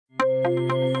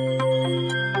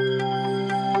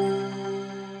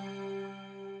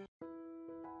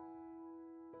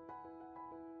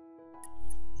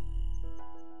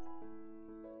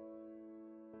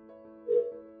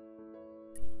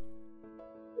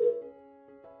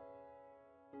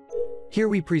Here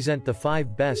we present the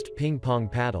 5 best ping pong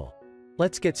paddle.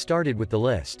 Let's get started with the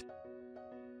list.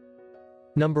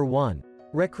 Number 1.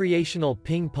 Recreational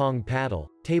ping pong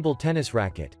paddle, table tennis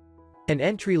racket. An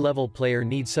entry-level player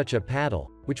needs such a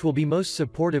paddle, which will be most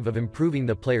supportive of improving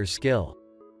the player's skill.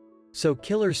 So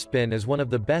Killerspin is one of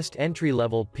the best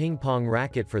entry-level ping pong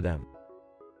racket for them.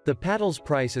 The paddle's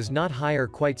price is not higher,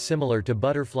 quite similar to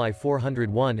Butterfly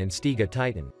 401 and STIGA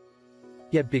Titan.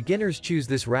 Yet beginners choose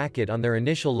this racket on their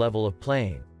initial level of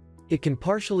playing. It can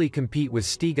partially compete with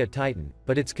STIGA Titan,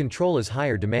 but its control is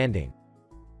higher demanding.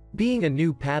 Being a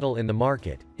new paddle in the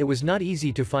market, it was not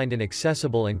easy to find an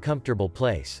accessible and comfortable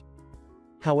place.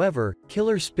 However,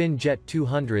 Killerspin Jet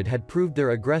 200 had proved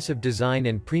their aggressive design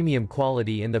and premium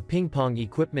quality in the ping pong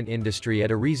equipment industry at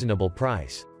a reasonable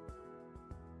price.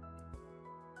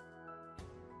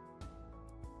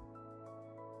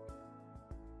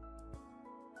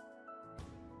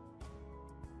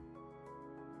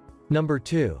 Number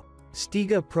 2.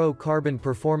 STIGA Pro Carbon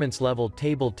Performance Level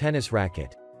Table Tennis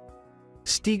Racket.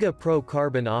 STIGA Pro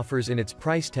Carbon offers in its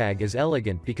price tag is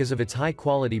elegant because of its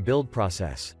high-quality build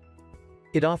process.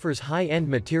 It offers high-end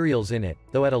materials in it,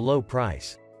 though at a low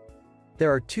price.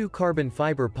 There are 2 carbon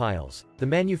fiber piles, the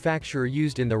manufacturer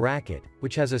used in the racket,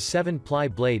 which has a 7-ply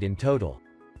blade in total.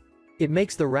 It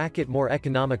makes the racket more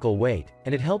economical weight,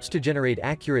 and it helps to generate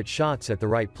accurate shots at the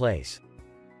right place.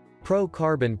 Pro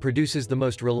Carbon produces the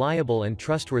most reliable and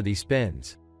trustworthy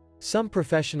spins. Some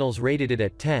professionals rated it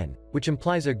at 10, which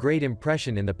implies a great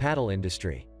impression in the paddle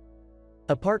industry.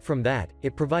 Apart from that,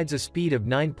 it provides a speed of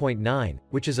 9.9,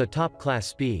 which is a top-class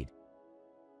speed.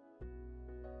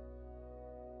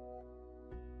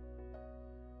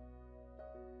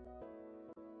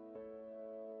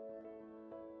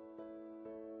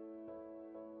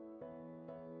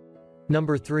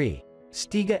 Number 3.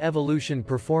 STIGA Evolution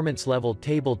Performance Level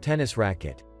Table Tennis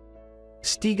Racket.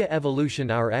 STIGA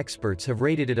Evolution, our experts have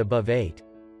rated it above 8.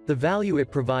 The value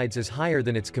it provides is higher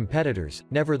than its competitors,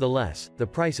 nevertheless, the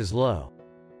price is low.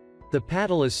 The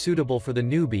paddle is suitable for the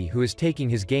newbie who is taking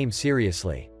his game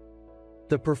seriously.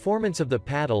 The performance of the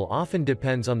paddle often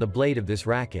depends on the blade of this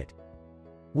racket.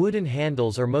 Wooden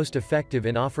handles are most effective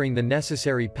in offering the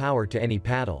necessary power to any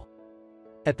paddle.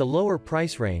 At the lower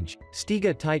price range,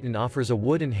 STIGA Titan offers a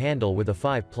wooden handle with a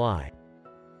 5-ply.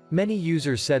 Many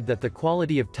users said that the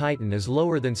quality of Titan is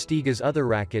lower than STIGA's other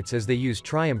rackets as they use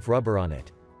Triumph rubber on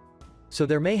it. So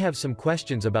there may have some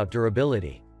questions about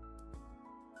durability.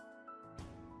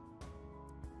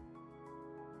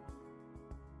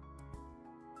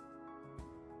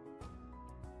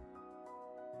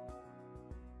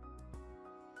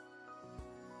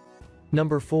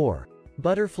 Number 4.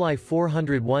 Butterfly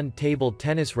 401 Table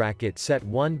Tennis Racket Set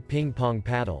 1 Ping Pong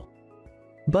Paddle.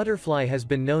 Butterfly has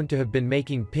been known to have been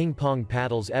making ping pong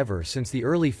paddles ever since the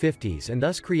early 50s and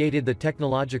thus created the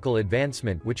technological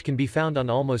advancement which can be found on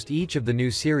almost each of the new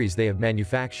series they have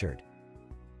manufactured.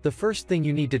 The first thing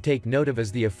you need to take note of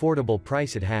is the affordable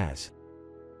price it has.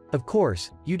 Of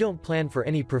course, you don't plan for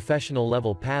any professional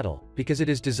level paddle, because it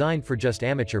is designed for just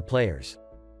amateur players.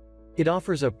 It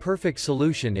offers a perfect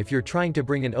solution if you're trying to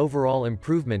bring an overall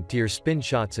improvement to your spin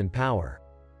shots and power.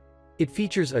 It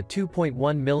features a 2.1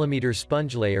 mm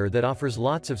sponge layer that offers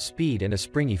lots of speed and a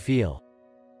springy feel.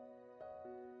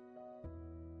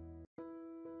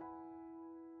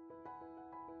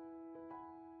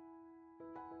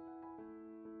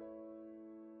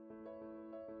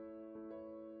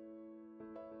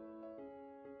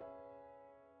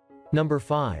 Number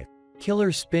 5.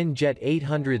 Killerspin Jet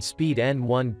 800 Speed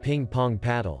N1 Ping Pong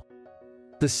Paddle.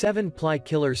 The 7-ply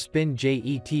Killerspin Jet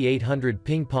 800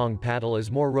 ping pong paddle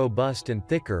is more robust and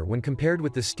thicker when compared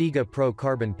with the STIGA Pro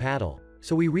Carbon paddle,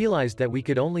 so we realized that we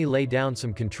could only lay down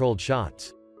some controlled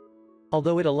shots.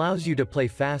 Although it allows you to play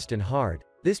fast and hard,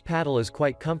 this paddle is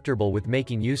quite comfortable with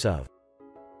making use of.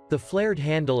 The flared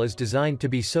handle is designed to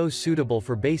be so suitable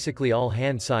for basically all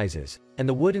hand sizes, and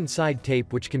the wooden side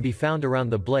tape which can be found around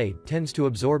the blade tends to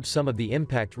absorb some of the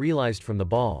impact realized from the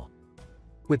ball.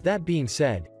 With that being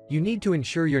said, you need to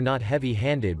ensure you're not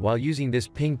heavy-handed while using this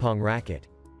ping pong racket.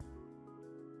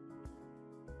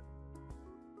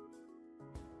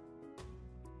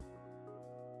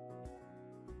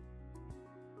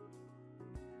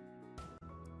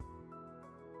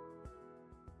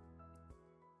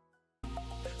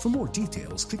 For more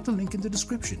details, click the link in the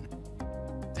description.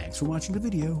 Thanks for watching the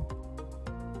video.